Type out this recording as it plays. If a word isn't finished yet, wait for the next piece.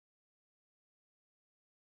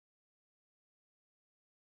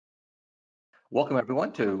Welcome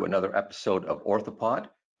everyone to another episode of Orthopod.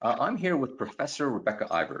 I'm here with Professor Rebecca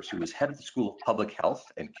Ivers, who is head of the School of Public Health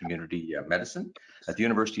and Community Medicine at the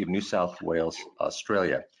University of New South Wales,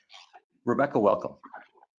 Australia. Rebecca, welcome.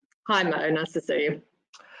 Hi Mo, nice to see you.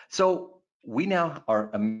 So we now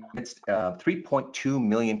are amidst 3.2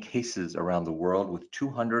 million cases around the world with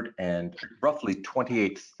 200 and roughly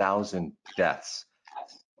 28,000 deaths.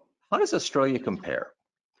 How does Australia compare?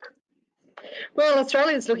 Well,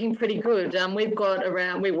 Australia is looking pretty good. We've got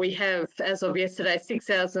around, we have, as of yesterday,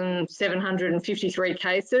 6,753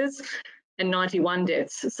 cases and 91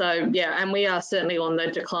 deaths. So yeah, and we are certainly on the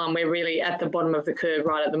decline. We're really at the bottom of the curve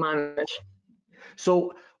right at the moment.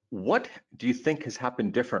 So what do you think has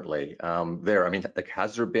happened differently there? I mean,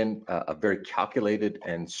 has there been a very calculated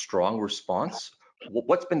and strong response?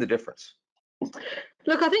 What's been the difference?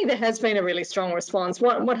 Look, I think there has been a really strong response.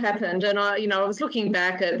 What happened, and I was looking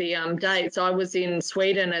back at the dates. I was in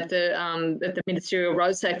Sweden at the Ministerial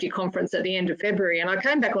Road Safety Conference at the end of February, and I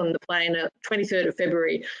came back on the plane at 23rd of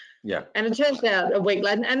February. Yeah. And it turns out a week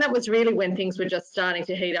later, and that was really when things were just starting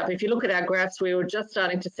to heat up. If you look at our graphs, we were just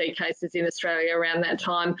starting to see cases in Australia around that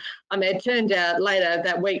time. I mean, it turned out later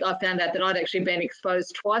that week, I found out that I'd actually been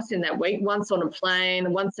exposed twice in that week, once on a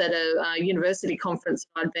plane, once at a university conference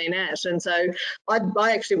I'd been at. And so I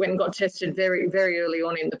actually went and got tested very, very early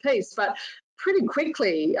on in the piece. But pretty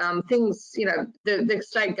quickly, things, the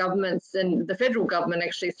state governments and the federal government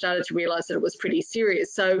actually started to realise that it was pretty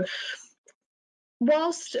serious. So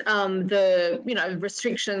whilst the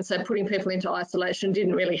restrictions, so putting people into isolation,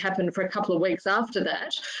 didn't really happen for a couple of weeks after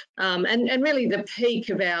that, and really the peak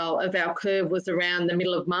of our curve was around the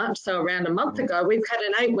middle of March, so around a month ago. We've had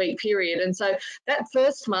an 8-week period, and so that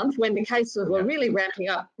first month, when the cases were really ramping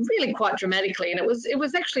up, really quite dramatically, and it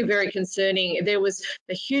was actually very concerning. There was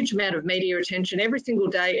a huge amount of media attention every single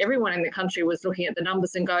day. Everyone in the country was looking at the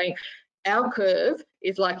numbers and going, "Our curve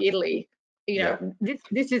is like Italy."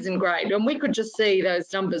 This isn't great. And we could just see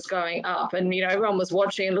those numbers going up, and everyone was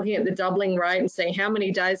watching and looking at the doubling rate and seeing how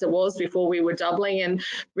many days it was before we were doubling. And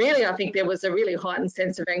really, I think there was a really heightened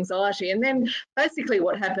sense of anxiety. And then basically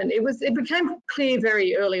what happened, it became clear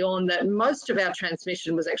very early on that most of our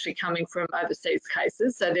transmission was actually coming from overseas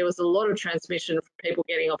cases. So there was a lot of transmission from people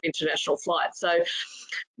getting off international flights. So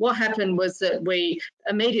what happened was that we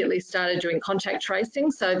immediately started doing contact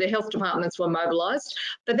tracing. So the health departments were mobilised,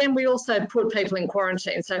 but then we also put people in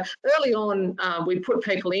quarantine. So early on, we put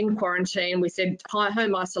people in quarantine. We said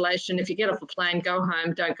home isolation. If you get off a plane, go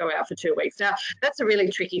home, don't go out for 2 weeks. Now, that's a really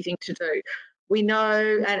tricky thing to do. We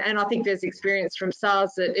know, and I think there's experience from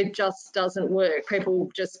SARS, that it just doesn't work. People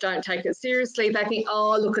just don't take it seriously. They think,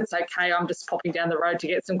 oh, look, it's okay. I'm just popping down the road to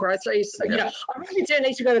get some groceries. Yeah. I really do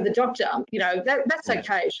need to go to the doctor. That's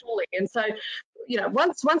okay, surely. And so,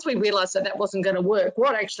 once we realised that wasn't going to work,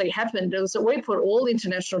 what actually happened was that we put all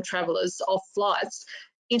international travellers off flights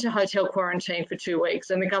into hotel quarantine for 2 weeks,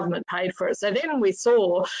 and the government paid for it. So then we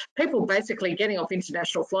saw people basically getting off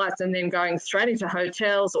international flights and then going straight into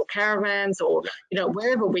hotels or caravans or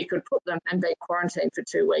wherever we could put them and be quarantined for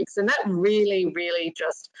 2 weeks, and that really, really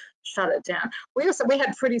just shut it down. We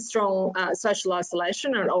had pretty strong social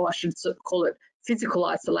isolation, or I should call it physical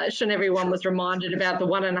isolation. Everyone was reminded about the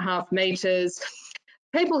 1.5 metres.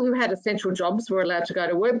 People who had essential jobs were allowed to go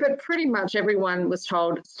to work, but pretty much everyone was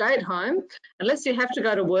told, stay at home. Unless you have to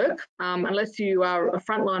go to work, unless you are a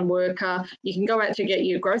frontline worker, you can go out to get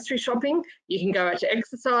your grocery shopping, you can go out to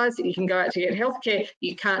exercise, you can go out to get healthcare,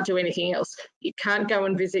 you can't do anything else. You can't go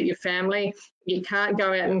and visit your family, you can't go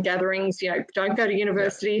out in gatherings, don't go to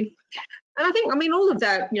university. And I think, all of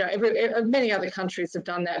that, many other countries have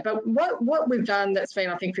done that. But what we've done that's been,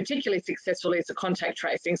 I think, particularly successful is the contact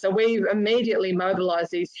tracing. So we've immediately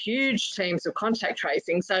mobilised these huge teams of contact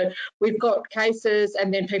tracing. So we've got cases,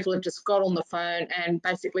 and then people have just got on the phone and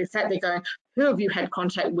basically sat there going, who have you had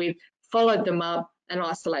contact with, followed them up and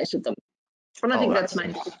isolated them. And I think that's made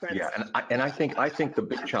a difference. Yeah, and I think the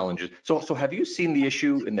big challenge is, so have you seen the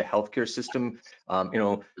issue in the healthcare system?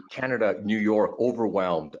 Canada, New York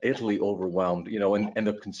overwhelmed, Italy overwhelmed, and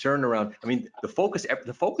the concern around, the focus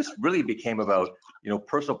really became about,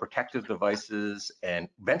 personal protective devices and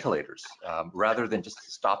ventilators, rather than just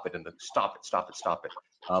stop it.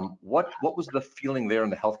 What was the feeling there in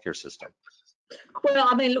the healthcare system?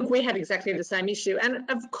 Well, look, we had exactly the same issue, and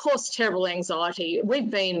of course, terrible anxiety. We've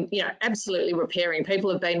been, absolutely repairing. People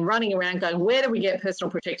have been running around going, where do we get personal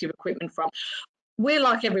protective equipment from? We're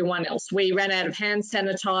like everyone else. We ran out of hand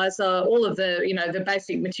sanitizer, all of the, the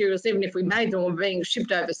basic materials. Even if we made them, were being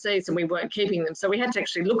shipped overseas and we weren't keeping them. So we had to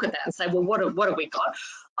actually look at that and say, well, what have we got?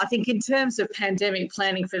 I think in terms of pandemic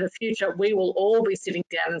planning for the future, we will all be sitting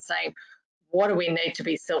down and saying, what do we need to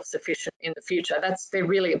be self-sufficient in the future? They're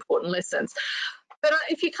really important lessons. But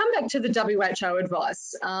if you come back to the WHO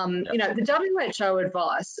advice, you know, the WHO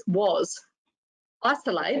advice was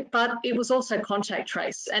isolate, but it was also contact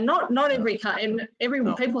trace, and not every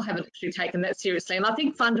people haven't actually taken that seriously. And I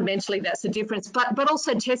think fundamentally that's the difference. But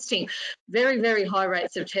also testing, very, very high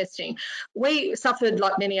rates of testing. We suffered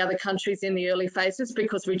like many other countries in the early phases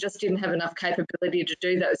because we just didn't have enough capability to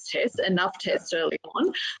do those tests, enough tests early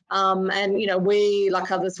on. And you know, we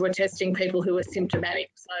like others were testing people who were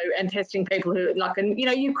symptomatic, and testing people who and you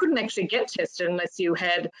know, you couldn't actually get tested unless you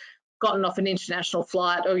had gotten off an international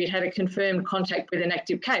flight or you had a confirmed contact with an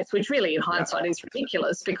active case, which really in hindsight is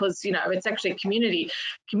ridiculous, because you know, it's actually community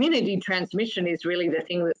transmission is really the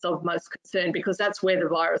thing that's of most concern, because that's where the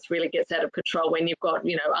virus really gets out of control, when you've got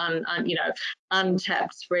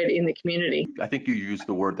untapped spread in the community. I think you used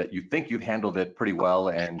the word that you think you've handled it pretty well.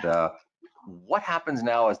 And what happens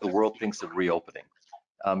now as the world thinks of reopening?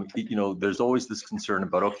 You know, there's always this concern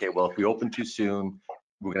about, okay, well, if we open too soon,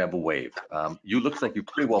 we're gonna have a wave. You looks like you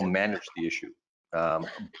pretty well managed the issue. But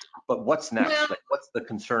what's next? Well, like, what's the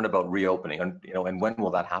concern about reopening, and you know, and when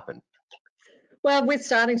will that happen? Well, we're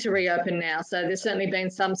starting to reopen now. So there's certainly been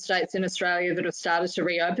some states in Australia that have started to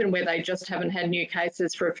reopen where they just haven't had new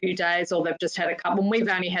cases for a few days, or they've just had a couple. And we've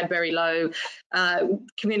only had very low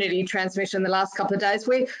community transmission the last couple of days.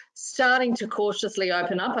 We're starting to cautiously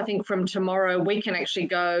open up. I think from tomorrow we can actually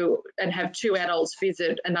go and have 2 adults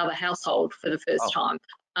visit another household for the first time.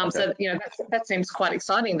 So, you know, that seems quite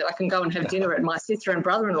exciting, that I can go and have dinner at my sister and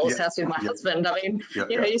brother-in-law's house with my husband. I mean,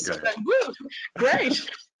 you know, you sort of, woo, great.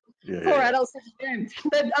 4 adults in the room.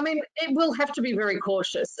 But I mean, it will have to be very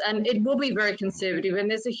cautious, and it will be very conservative. And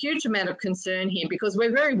there's a huge amount of concern here, because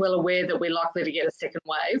we're very well aware that we're likely to get a second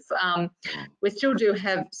wave. We still do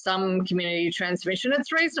have some community transmission.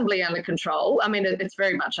 It's reasonably under control. I mean, it's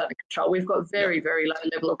very much under control. We've got very, very low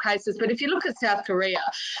level of cases. But if you look at South Korea,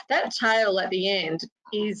 that tail at the end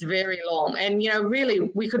is very long, and you know,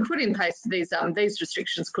 really we could put in place these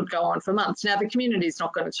restrictions could go on for months. Now the community is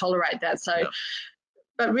not going to tolerate that, so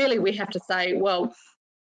but really we have to say, well,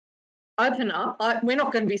 open up. We're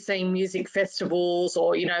not going to be seeing music festivals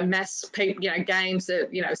or, you know, mass people, you know, games,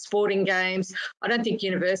 you know, sporting games. I don't think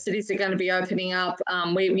universities are going to be opening up.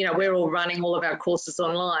 We're all running all of our courses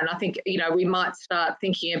online. I think, you know, we might start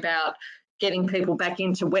thinking about getting people back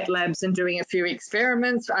into wet labs and doing a few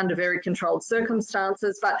experiments under very controlled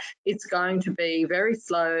circumstances, but it's going to be very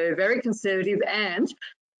slow, very conservative, and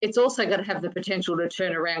it's also going to have the potential to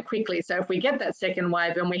turn around quickly. So if we get that second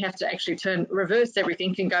wave and we have to actually reverse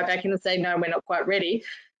everything and go back in and say, no, we're not quite ready.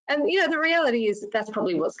 And, you know, the reality is that's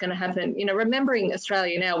probably what's going to happen. You know, remembering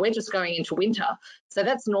Australia now, we're just going into winter. So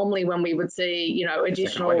that's normally when we would see, you know,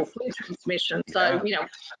 additional flu transmission. So, you know,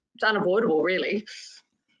 it's unavoidable, really.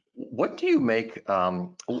 What do you make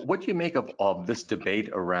of this debate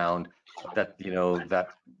around that, you know, that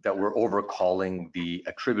we're overcalling the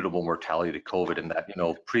attributable mortality to COVID, and that, you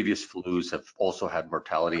know, previous flus have also had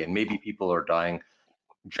mortality, and maybe people are dying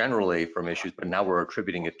generally from issues, but now we're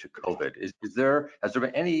attributing it to COVID. Has there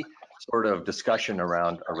been any sort of discussion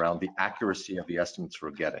around the accuracy of the estimates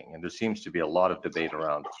we're getting? And there seems to be a lot of debate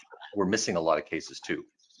around, we're missing a lot of cases too.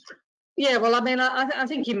 Yeah, well, I mean, I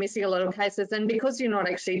think you're missing a lot of cases, and because you're not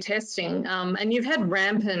actually testing, and you've had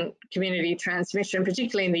rampant community transmission,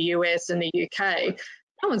 particularly in the US and the UK,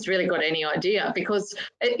 no one's really got any idea, because,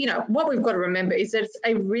 you know, what we've got to remember is that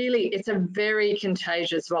it's a very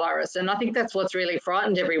contagious virus. And I think that's what's really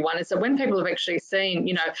frightened everyone, is that when people have actually seen,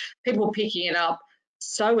 you know, people picking it up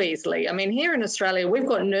so easily. I mean, here in Australia, we've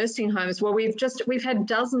got nursing homes where we've had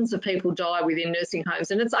dozens of people die within nursing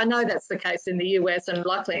homes, and I know that's the case in the US and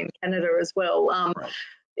likely in Canada as well. Right.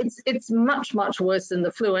 It's much worse than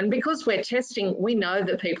the flu, and because we're testing, we know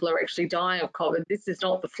that people are actually dying of COVID. This is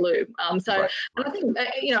not the flu. And I think,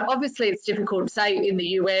 you know, obviously it's difficult to say in the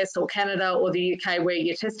US or Canada or the UK where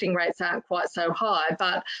your testing rates aren't quite so high,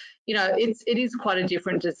 but you know, it is quite a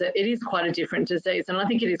different disease. It is quite a different disease, and I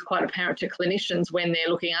think it is quite apparent to clinicians when they're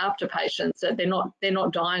looking after patients that they're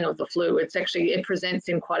not dying of the flu. It presents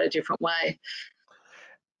in quite a different way.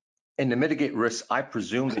 And to mitigate risks, I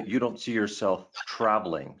presume that you don't see yourself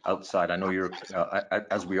traveling outside. I know you're,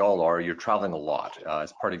 as we all are, you're traveling a lot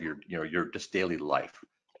as part of your just daily life.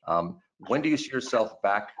 When do you see yourself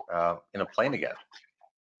back in a plane again?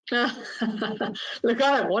 Look,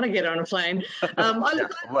 I don't want to get on a plane. Fair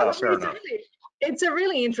enough. It's a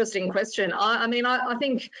really interesting question. I mean, I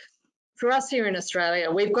think for us here in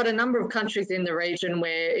Australia, we've got a number of countries in the region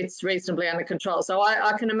where it's reasonably under control. So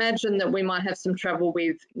I can imagine that we might have some trouble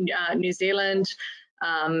with New Zealand,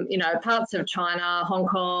 you know, parts of China, Hong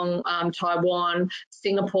Kong, Taiwan,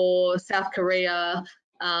 Singapore, South Korea,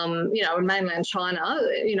 you know, mainland China,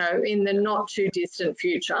 you know, in the not too distant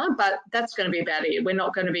future, but that's going to be about it. We're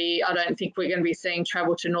not going to be, I don't think we're going to be seeing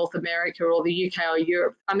travel to North America or the UK or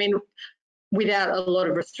Europe. I mean, without a lot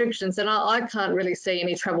of restrictions, and I can't really see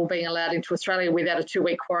any travel being allowed into Australia without a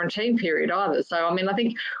 2-week quarantine period either. So, I mean, I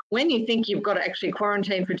think when you think you've got to actually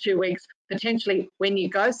quarantine for 2 weeks, potentially when you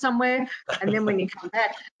go somewhere and then when you come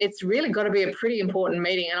back, it's really got to be a pretty important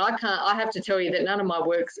meeting. And I have to tell you that none of my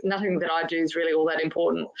works, nothing that I do is really all that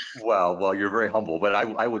important. Well, you're very humble, but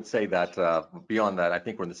I would say that beyond that, I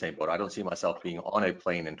think we're in the same boat. I don't see myself being on a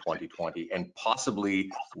plane in 2020 and possibly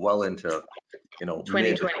well into, you know,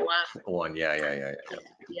 2021. Yeah. Yeah,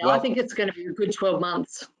 Well, I think it's going to be a good 12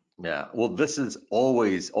 months. Yeah, well, this is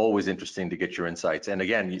always interesting to get your insights. And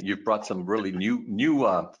again, you've brought some really new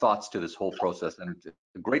thoughts to this whole process, and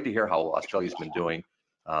great to hear how Australia's been doing.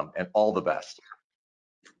 And all the best.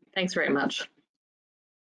 Thanks very much.